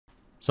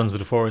Sons of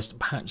the Forest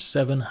Patch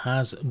 7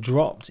 has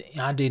dropped,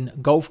 adding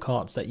golf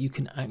carts that you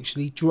can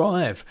actually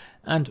drive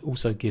and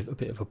also give a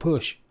bit of a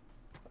push.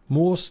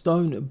 More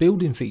stone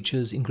building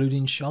features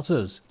including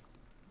shutters.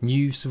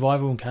 New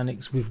survival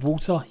mechanics with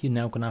water, you're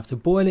now going to have to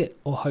boil it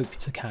or hope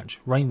to catch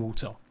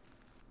rainwater.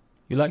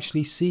 You'll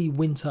actually see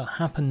winter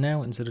happen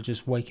now instead of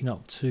just waking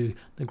up to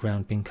the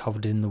ground being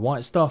covered in the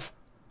white stuff.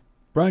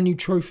 Brand new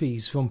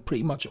trophies from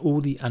pretty much all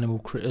the animal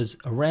critters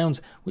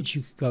around, which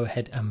you could go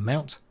ahead and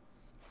mount.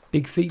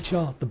 Big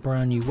feature, the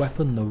brand new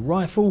weapon, the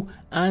rifle,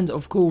 and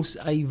of course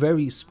a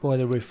very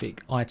spoilerific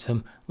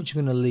item which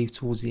I'm going to leave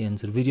towards the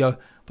end of the video,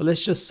 but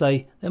let's just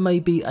say there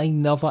may be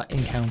another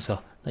encounter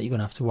that you're going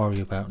to have to worry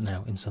about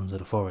now in Sons of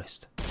the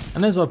Forest.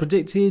 And as I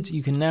predicted,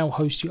 you can now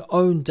host your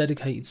own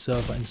dedicated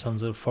server in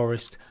Sons of the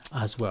Forest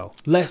as well.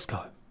 Let's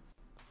go!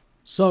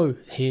 So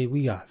here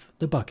we have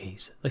the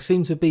buggies. They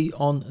seem to be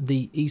on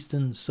the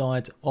eastern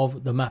side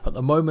of the map at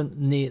the moment,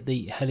 near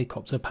the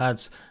helicopter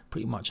pads,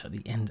 pretty much at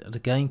the end of the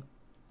game.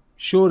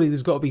 Surely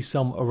there's got to be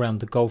some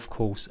around the golf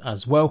course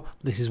as well.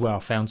 This is where I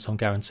found some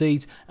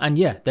guaranteed. And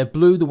yeah, they're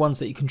blue, the ones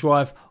that you can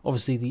drive.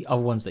 Obviously the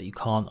other ones that you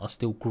can't are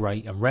still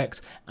grey and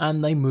wrecked.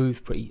 And they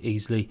move pretty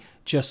easily,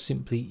 just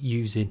simply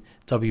using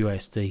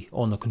WASD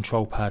on the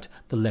control pad,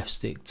 the left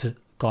stick, to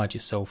guide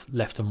yourself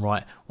left and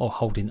right or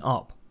holding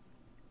up.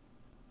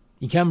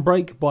 You can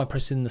brake by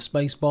pressing the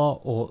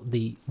spacebar or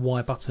the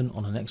Y button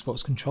on an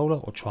Xbox controller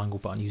or triangle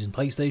button using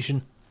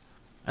PlayStation.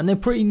 And they're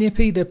pretty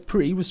nippy, they're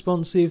pretty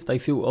responsive, they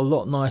feel a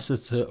lot nicer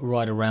to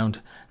ride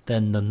around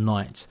than the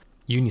Knight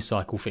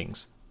unicycle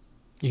things.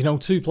 You can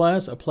hold 2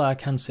 players, a player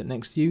can sit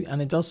next to you, and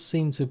it does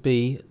seem to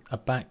be a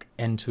back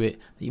end to it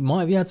that you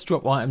might be able to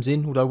drop items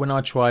in, although when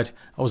I tried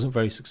I wasn't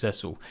very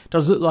successful. It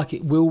does look like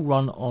it will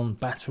run on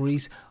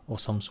batteries or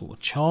some sort of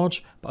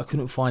charge, but I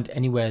couldn't find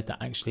anywhere that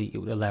actually it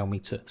would allow me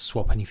to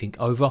swap anything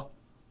over.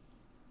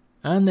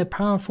 And they're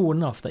powerful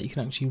enough that you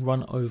can actually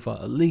run over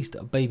at least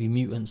baby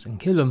mutants and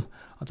kill them.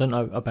 I don't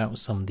know about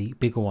some of the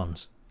bigger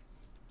ones.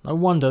 No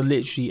wonder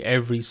literally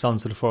every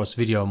Sons of the Forest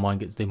video of mine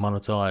gets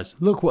demonetized.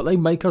 Look what they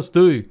make us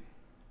do.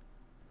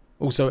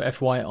 Also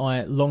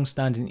FYI,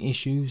 long-standing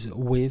issues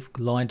with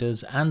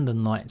gliders and the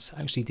knights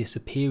actually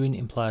disappearing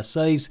in player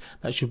saves.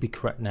 That should be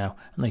correct now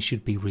and they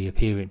should be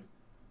reappearing.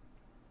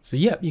 So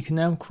yep, you can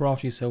now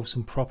craft yourself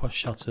some proper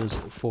shutters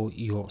for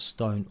your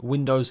stone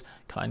windows,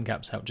 cutting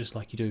gaps out just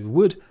like you do with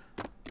wood.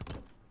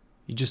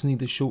 You just need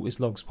the shortest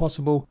logs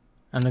possible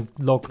and a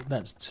log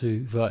that's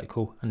 2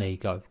 vertical, and there you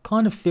go.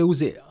 Kind of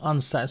feels it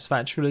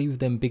unsatisfactorily with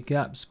them big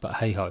gaps, but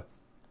hey ho.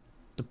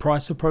 The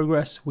price of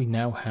progress, we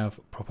now have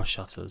proper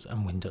shutters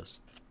and windows.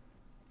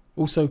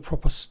 Also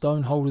proper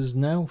stone holders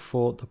now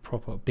for the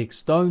proper big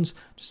stones.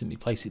 Just simply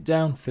place it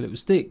down, fill it with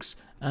sticks,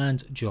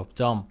 and job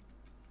done.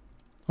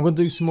 I'm going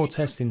to do some more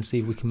testing, see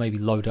if we can maybe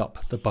load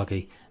up the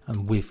buggy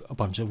and with a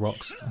bunch of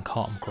rocks and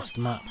cart them across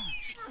the map.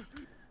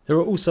 There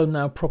are also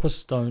now proper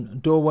stone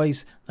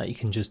doorways that you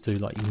can just do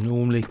like you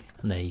normally,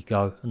 and there you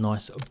go, a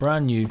nice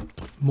brand new,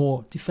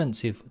 more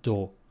defensive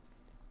door.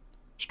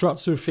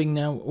 Struts are a thing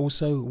now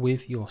also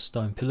with your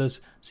stone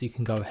pillars, so you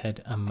can go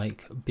ahead and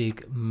make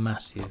big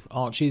massive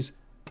arches.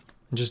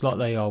 And just like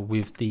they are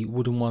with the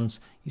wooden ones,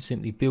 you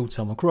simply build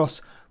some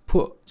across,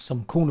 put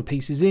some corner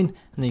pieces in,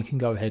 and then you can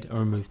go ahead and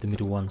remove the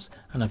middle ones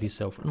and have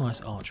yourself a nice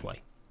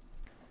archway.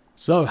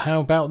 So how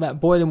about that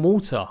boiling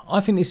water? I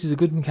think this is a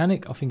good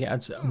mechanic. I think it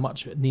adds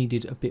much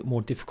needed a bit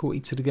more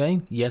difficulty to the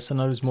game. Yes, I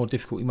know there's more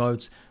difficulty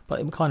modes, but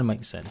it kind of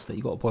makes sense that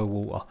you've got to boil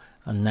water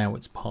and now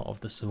it's part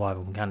of the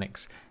survival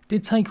mechanics. It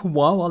did take a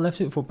while. I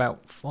left it for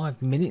about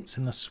 5 minutes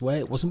and I swear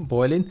it wasn't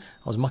boiling.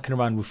 I was mucking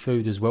around with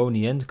food as well in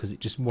the end because it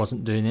just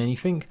wasn't doing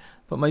anything,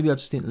 but maybe I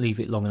just didn't leave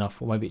it long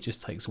enough, or maybe it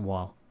just takes a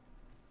while.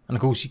 And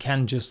of course you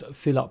can just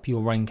fill up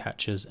your rain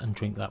catchers and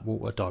drink that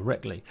water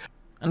directly.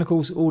 And of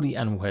course all the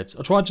animal heads.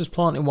 I tried just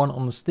planting one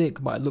on the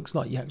stick, but it looks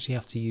like you actually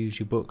have to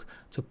use your book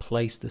to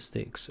place the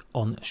sticks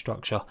on a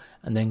structure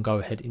and then go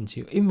ahead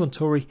into your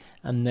inventory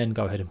and then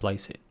go ahead and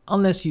place it.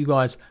 Unless you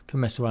guys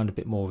can mess around a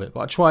bit more with it. But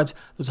I tried,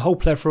 there's a whole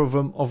plethora of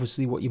them,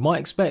 obviously what you might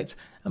expect,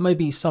 and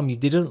maybe some you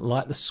didn't,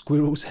 like the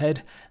squirrel's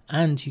head,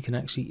 and you can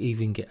actually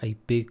even get a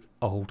big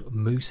old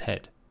moose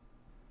head.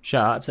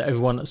 Shout out to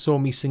everyone that saw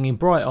me singing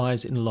Bright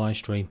Eyes in the live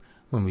stream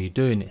when we were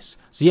doing this.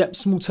 So yep,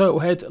 small turtle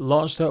head,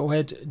 large turtle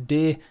head,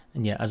 deer,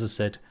 and yeah, as I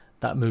said,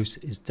 that moose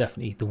is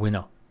definitely the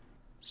winner.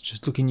 So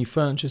just look in your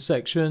furniture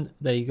section,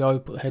 there you go,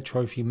 put the head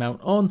trophy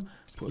mount on,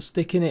 put a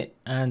stick in it,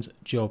 and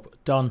job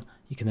done.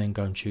 You can then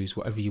go and choose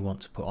whatever you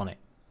want to put on it.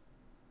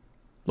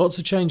 Lots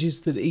of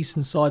changes to the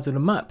eastern sides of the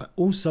map,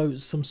 also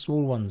some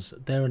small ones.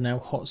 There are now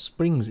hot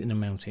springs in the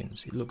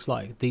mountains. It looks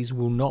like these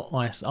will not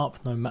ice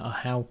up no matter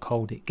how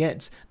cold it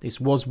gets. This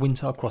was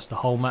winter across the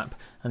whole map,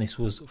 and this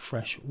was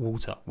fresh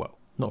water. Well,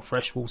 not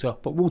fresh water,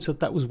 but water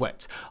that was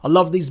wet. I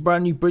love these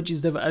brand new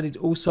bridges they've added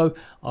also.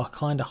 I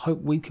kind of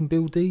hope we can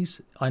build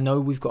these. I know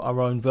we've got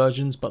our own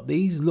versions, but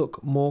these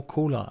look more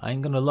cooler, I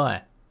ain't gonna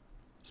lie.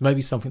 So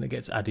maybe something that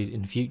gets added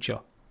in the future.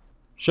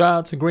 Shout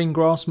out to Green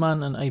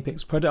Grassman and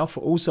Apex Predator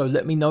for also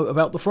letting me know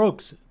about the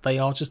frogs. They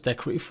are just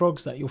decorative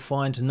frogs that you'll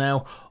find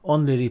now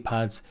on lily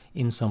pads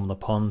in some of the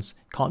ponds.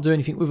 Can't do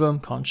anything with them,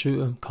 can't shoot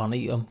them, can't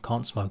eat them,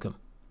 can't smoke them.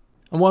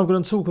 And while I'm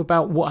going to talk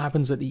about what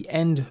happens at the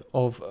end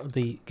of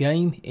the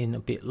game in a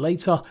bit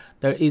later,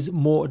 there is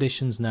more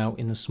additions now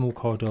in the small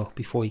corridor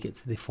before you get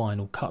to the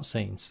final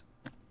cutscenes.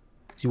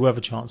 So you will have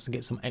a chance to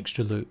get some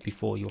extra loot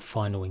before your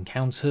final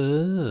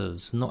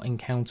encounters, not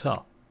encounter.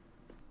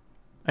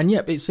 And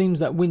yep, it seems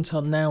that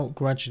winter now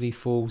gradually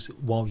falls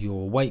while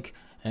you're awake,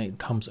 and it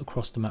comes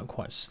across the map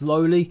quite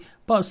slowly,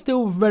 but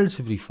still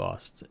relatively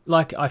fast.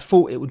 Like I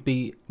thought it would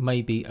be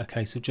maybe a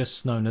case of just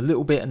snowing a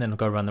little bit and then I'll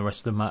go around the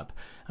rest of the map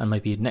and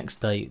maybe the next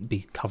day it'd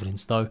be covered in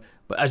snow,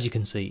 but as you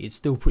can see it's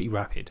still pretty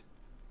rapid.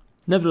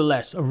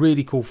 Nevertheless, a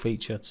really cool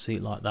feature to see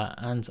it like that,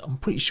 and I'm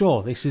pretty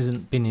sure this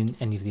hasn't been in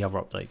any of the other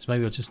updates.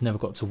 Maybe I just never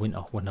got to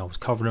winter when I was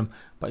covering them,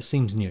 but it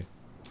seems new.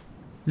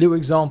 Little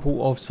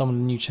example of some of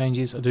the new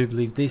changes. I do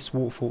believe this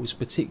waterfall is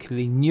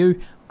particularly new.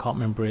 I can't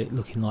remember it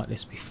looking like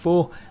this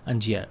before.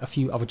 And yeah, a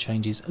few other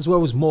changes as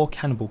well as more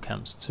cannibal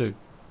camps too.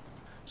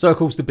 So of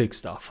course the big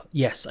stuff.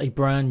 Yes, a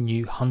brand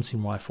new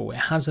hunting rifle. It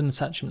has an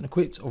attachment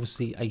equipped,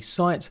 obviously a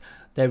sight.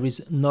 There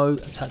is no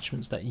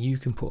attachments that you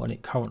can put on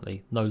it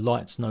currently. No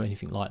lights, no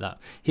anything like that.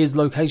 Here's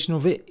the location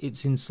of it.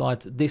 It's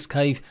inside this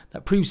cave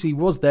that previously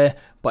was there,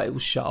 but it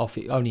was shut off.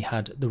 It only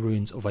had the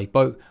ruins of a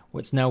boat, where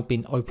it's now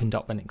been opened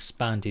up and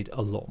expanded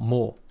a lot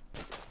more.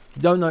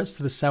 You don't know it's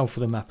to the south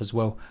of the map as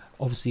well.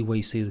 Obviously where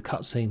you see the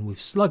cutscene with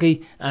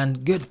Sluggy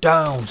and "Get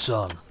down,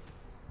 son."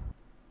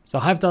 So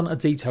I have done a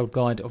detailed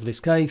guide of this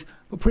cave,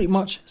 but pretty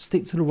much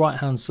stick to the right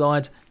hand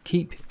side,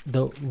 keep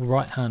the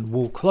right hand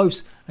wall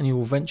close and you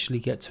will eventually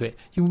get to it.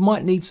 You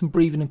might need some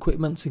breathing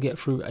equipment to get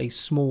through a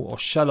small or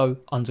shallow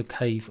under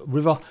cave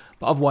river,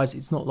 but otherwise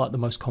it's not like the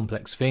most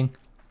complex thing.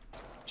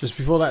 Just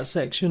before that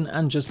section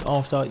and just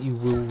after you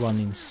will run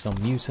into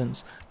some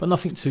mutants, but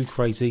nothing too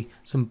crazy.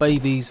 Some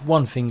babies,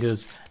 one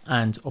fingers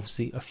and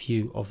obviously a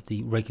few of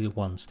the regular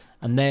ones.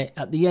 And there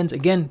at the end,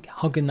 again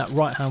hugging that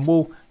right hand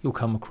wall, you'll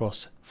come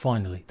across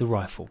finally the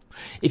rifle.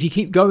 If you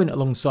keep going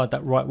alongside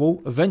that right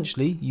wall,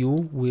 eventually you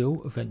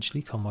will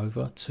eventually come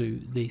over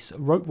to this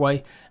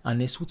ropeway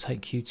and this will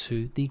take you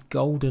to the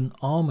golden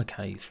armor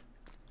cave.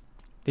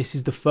 This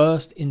is the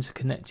first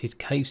interconnected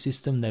cave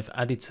system they've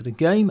added to the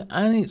game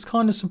and it's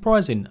kind of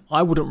surprising.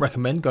 I wouldn't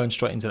recommend going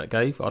straight into that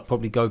cave. I'd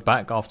probably go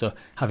back after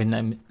having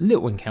them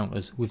little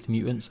encounters with the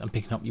mutants and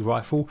picking up your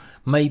rifle.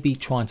 Maybe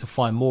trying to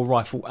find more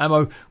rifle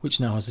ammo,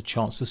 which now has a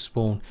chance to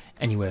spawn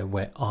anywhere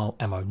where our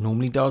ammo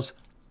normally does.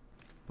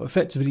 But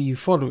effectively you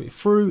follow it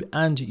through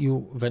and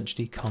you'll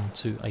eventually come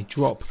to a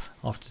drop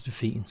after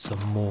defeating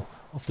some more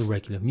of the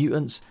regular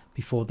mutants,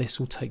 before this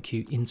will take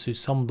you into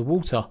some of the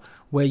water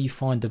where you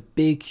find the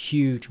big,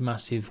 huge,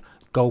 massive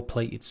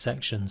gold-plated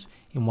sections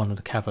in one of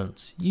the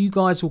caverns. You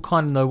guys will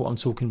kind of know what I'm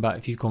talking about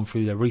if you've gone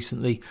through there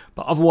recently,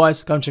 but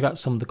otherwise go and check out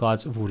some of the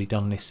guides that have already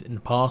done this in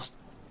the past.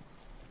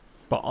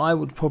 But I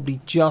would probably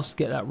just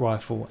get that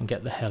rifle and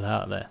get the hell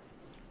out of there.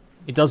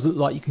 It does look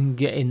like you can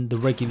get in the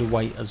regular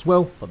way as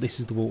well, but this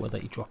is the water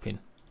that you drop in.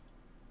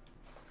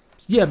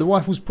 So yeah, the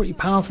rifle's pretty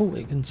powerful.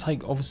 It can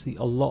take obviously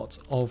a lot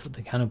of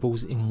the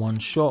cannibals in one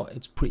shot.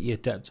 It's pretty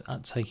adept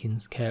at taking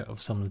care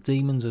of some of the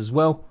demons as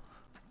well.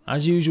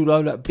 As usual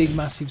though, that big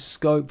massive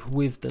scope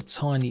with the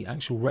tiny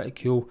actual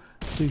reticule,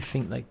 I do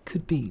think they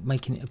could be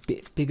making it a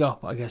bit bigger,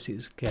 but I guess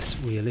it's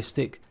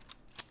realistic.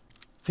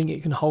 I think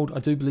it can hold,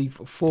 I do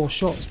believe, 4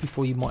 shots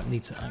before you might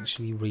need to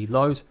actually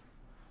reload.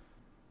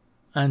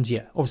 And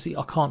yeah, obviously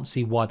I can't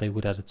see why they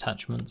would add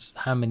attachments.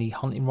 How many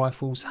hunting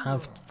rifles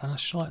have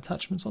flashlight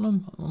attachments on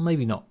them? Well,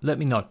 maybe not. Let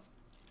me know.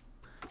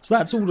 So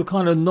that's all the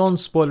kind of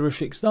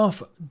non-spoilerific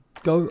stuff.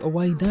 Go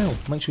away now.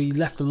 Make sure you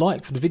left a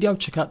like for the video.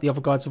 Check out the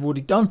other guides I've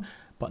already done.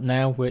 But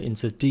now we're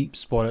into deep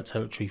spoiler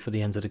territory for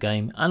the end of the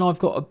game. And I've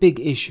got a big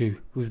issue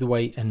with the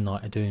way N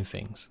Knight are doing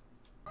things.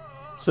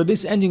 So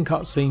this ending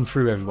cutscene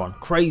threw everyone.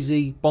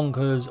 Crazy,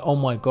 bonkers, oh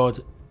my god,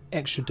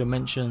 extra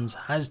dimensions.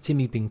 Has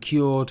Timmy been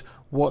cured?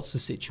 What's the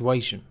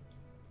situation?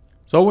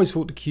 So I always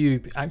thought the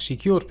cube actually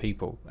cured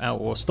people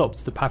or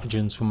stopped the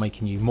pathogens from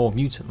making you more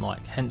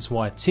mutant-like, hence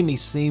why Timmy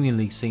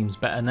seemingly seems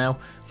better now.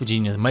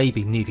 Virginia may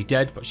be nearly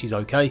dead, but she's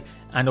okay.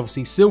 And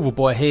obviously Silver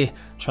Boy here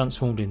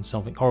transformed into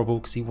something horrible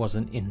because he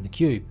wasn't in the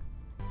cube.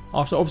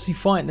 After obviously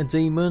fighting a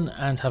demon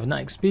and having that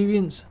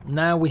experience,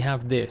 now we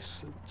have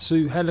this.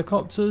 2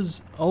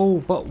 helicopters. Oh,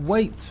 but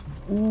wait.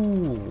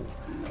 Ooh,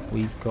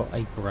 we've got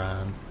a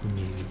brand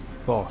new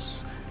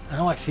boss.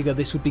 And I figured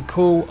this would be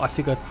cool. I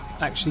figured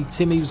actually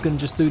Timmy was going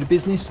to just do the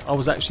business. I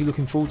was actually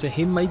looking forward to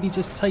him maybe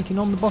just taking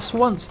on the boss for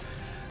once.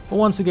 But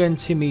once again,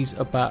 Timmy's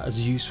about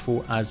as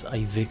useful as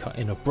a vicar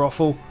in a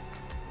brothel.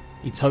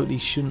 He totally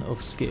shouldn't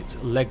have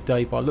skipped leg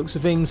day by looks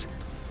of things.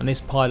 And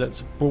this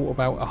pilot's brought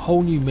about a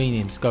whole new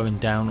meaning to going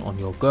down on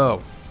your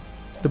girl.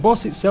 The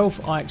boss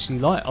itself I actually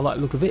like. I like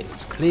the look of it.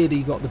 It's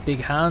clearly got the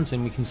big hands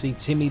and we can see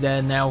Timmy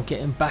there now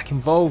getting back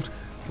involved.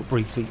 But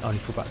briefly, only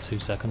for about 2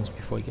 seconds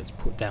before he gets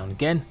put down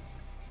again.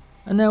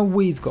 And now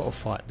we've got to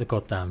fight the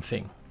goddamn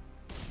thing.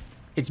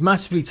 It's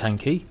massively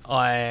tanky.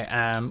 I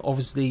am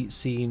obviously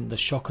seeing the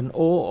shock and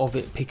awe of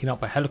it picking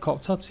up a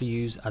helicopter to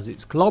use as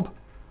its club.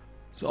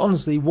 So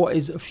honestly, what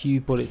is a few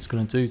bullets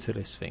going to do to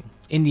this thing?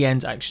 In the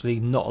end, actually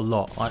not a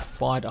lot. I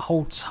fired a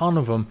whole ton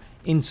of them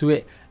into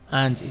it,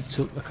 and it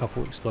took a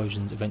couple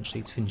explosions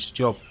eventually to finish the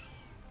job.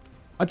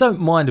 I don't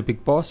mind a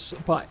big boss,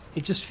 but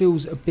it just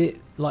feels a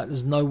bit like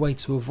there's no way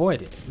to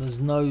avoid it. There's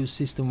no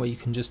system where you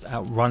can just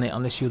outrun it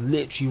unless you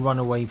literally run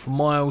away for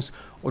miles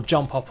or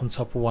jump up on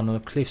top of one of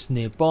the cliffs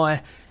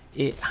nearby.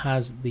 It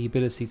has the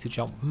ability to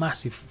jump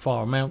massive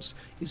far amounts.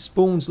 It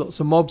spawns lots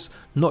of mobs,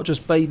 not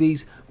just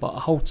babies, but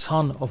a whole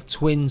ton of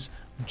twins,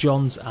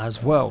 Johns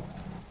as well.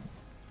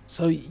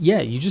 So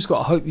yeah, you just got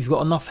to hope you've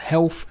got enough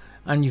health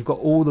and you've got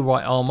all the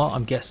right armor.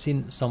 I'm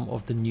guessing some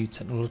of the new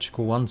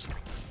technological ones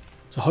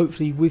to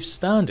hopefully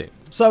withstand it.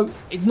 So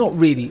it's not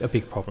really a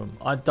big problem.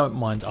 I don't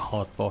mind a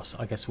hard boss.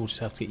 I guess we'll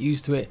just have to get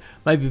used to it.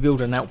 Maybe build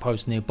an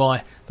outpost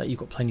nearby that you've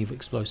got plenty of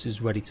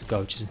explosives ready to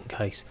go just in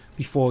case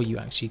before you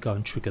actually go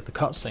and trigger the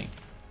cutscene.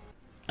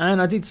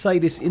 And I did say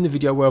this in the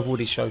video where I've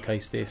already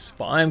showcased this,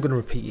 but I am going to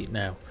repeat it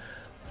now.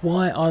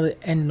 Why are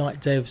the End Night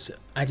devs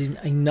adding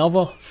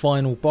another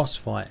final boss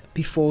fight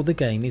before the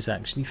game is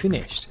actually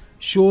finished?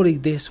 Surely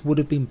this would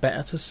have been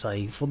better to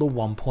save for the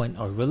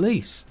 1.0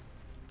 release.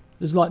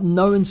 There's like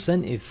no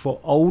incentive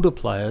for older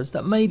players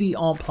that maybe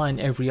aren't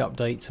playing every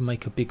update to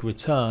make a big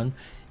return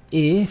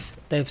if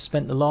they've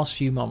spent the last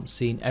few months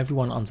seeing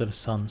everyone under the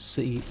sun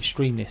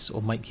stream this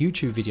or make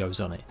YouTube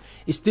videos on it.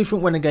 It's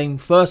different when a game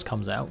first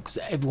comes out because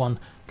everyone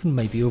can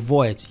maybe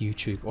avoid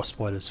YouTube or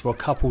spoilers for a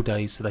couple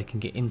days so they can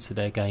get into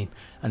their game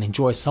and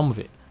enjoy some of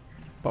it.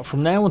 But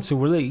from now until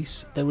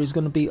release, there is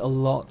going to be a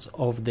lot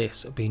of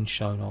this being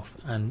shown off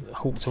and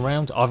hawked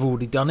around. I've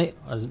already done it,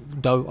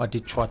 though I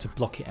did try to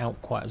block it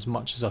out quite as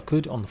much as I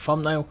could on the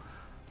thumbnail.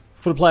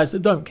 For the players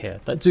that don't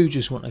care, that do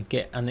just want to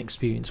get and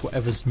experience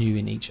whatever's new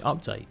in each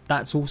update,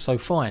 that's also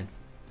fine.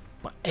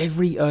 But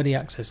every early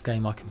access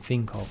game I can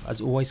think of has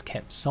always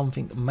kept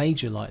something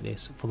major like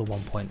this for the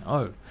 1.0.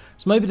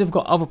 So maybe they've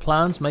got other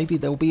plans, maybe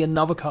there'll be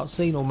another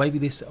cutscene, or maybe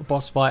this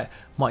boss fight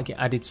might get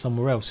added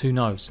somewhere else, who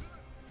knows.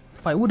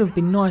 But it would have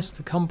been nice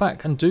to come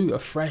back and do a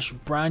fresh,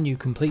 brand new,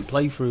 complete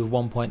playthrough of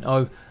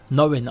 1.0,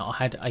 knowing that I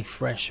had a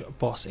fresh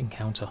boss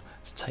encounter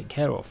to take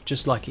care of,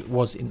 just like it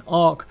was in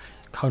Ark,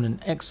 Conan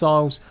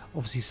Exiles,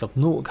 obviously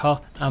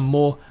Subnautica and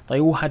more.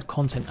 They all had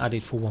content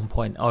added for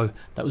 1.0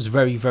 that was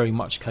very, very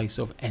much a case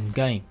of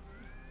endgame.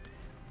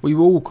 We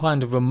were all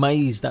kind of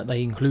amazed that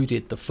they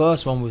included the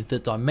first one with the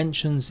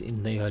dimensions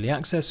in the early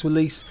access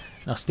release,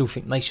 and I still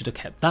think they should have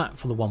kept that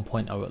for the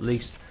 1.0 at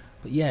least.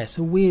 But yeah, it's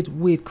a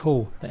weird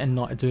call that End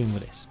Night are doing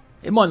with this.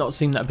 It might not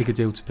seem that big a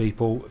deal to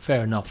people,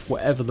 fair enough,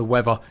 whatever the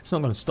weather, it's not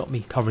going to stop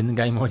me covering the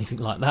game or anything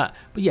like that.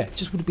 But yeah, it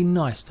just would have been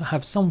nice to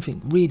have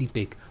something really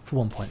big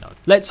for 1.0.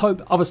 Let's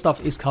hope other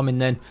stuff is coming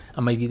then,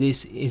 and maybe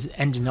this is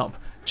ending up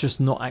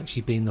just not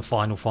actually being the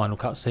final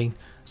cutscene,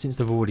 since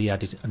they've already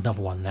added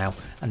another one now,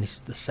 and this is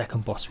the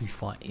second boss we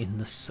fight in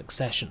the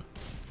succession.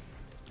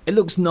 It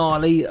looks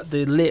gnarly,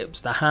 the lips,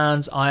 the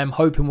hands. I am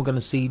hoping we're going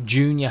to see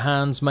Junior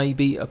Hands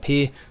maybe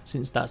appear,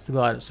 since that's the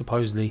guy that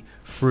supposedly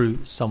threw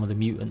some of the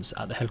mutants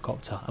at the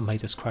helicopter and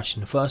made us crash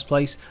in the first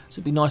place. So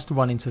it'd be nice to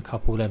run into a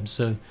couple of them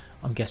soon.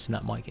 I'm guessing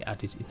that might get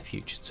added in the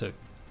future too.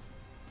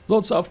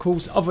 Lots of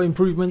course other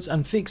improvements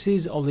and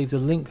fixes. I'll leave the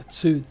link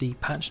to the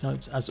patch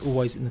notes as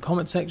always in the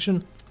comment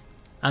section.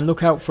 And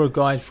look out for a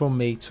guide from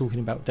me talking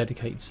about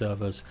dedicated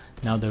servers.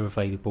 Now they're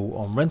available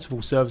on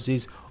rentable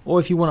services, or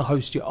if you want to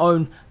host your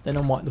own, then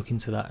I might look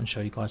into that and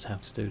show you guys how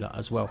to do that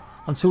as well.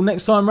 Until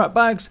next time,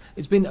 Ratbags,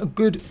 it's been a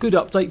good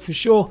update for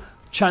sure.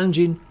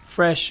 Challenging,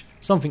 fresh,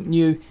 something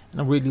new, and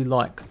I really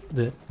like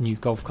the new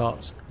golf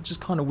carts. I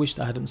just kind of wish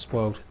they hadn't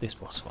spoiled this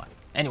boss fight.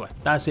 Anyway,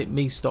 that's it,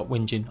 me stop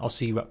whinging. I'll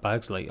see you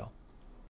Ratbags later.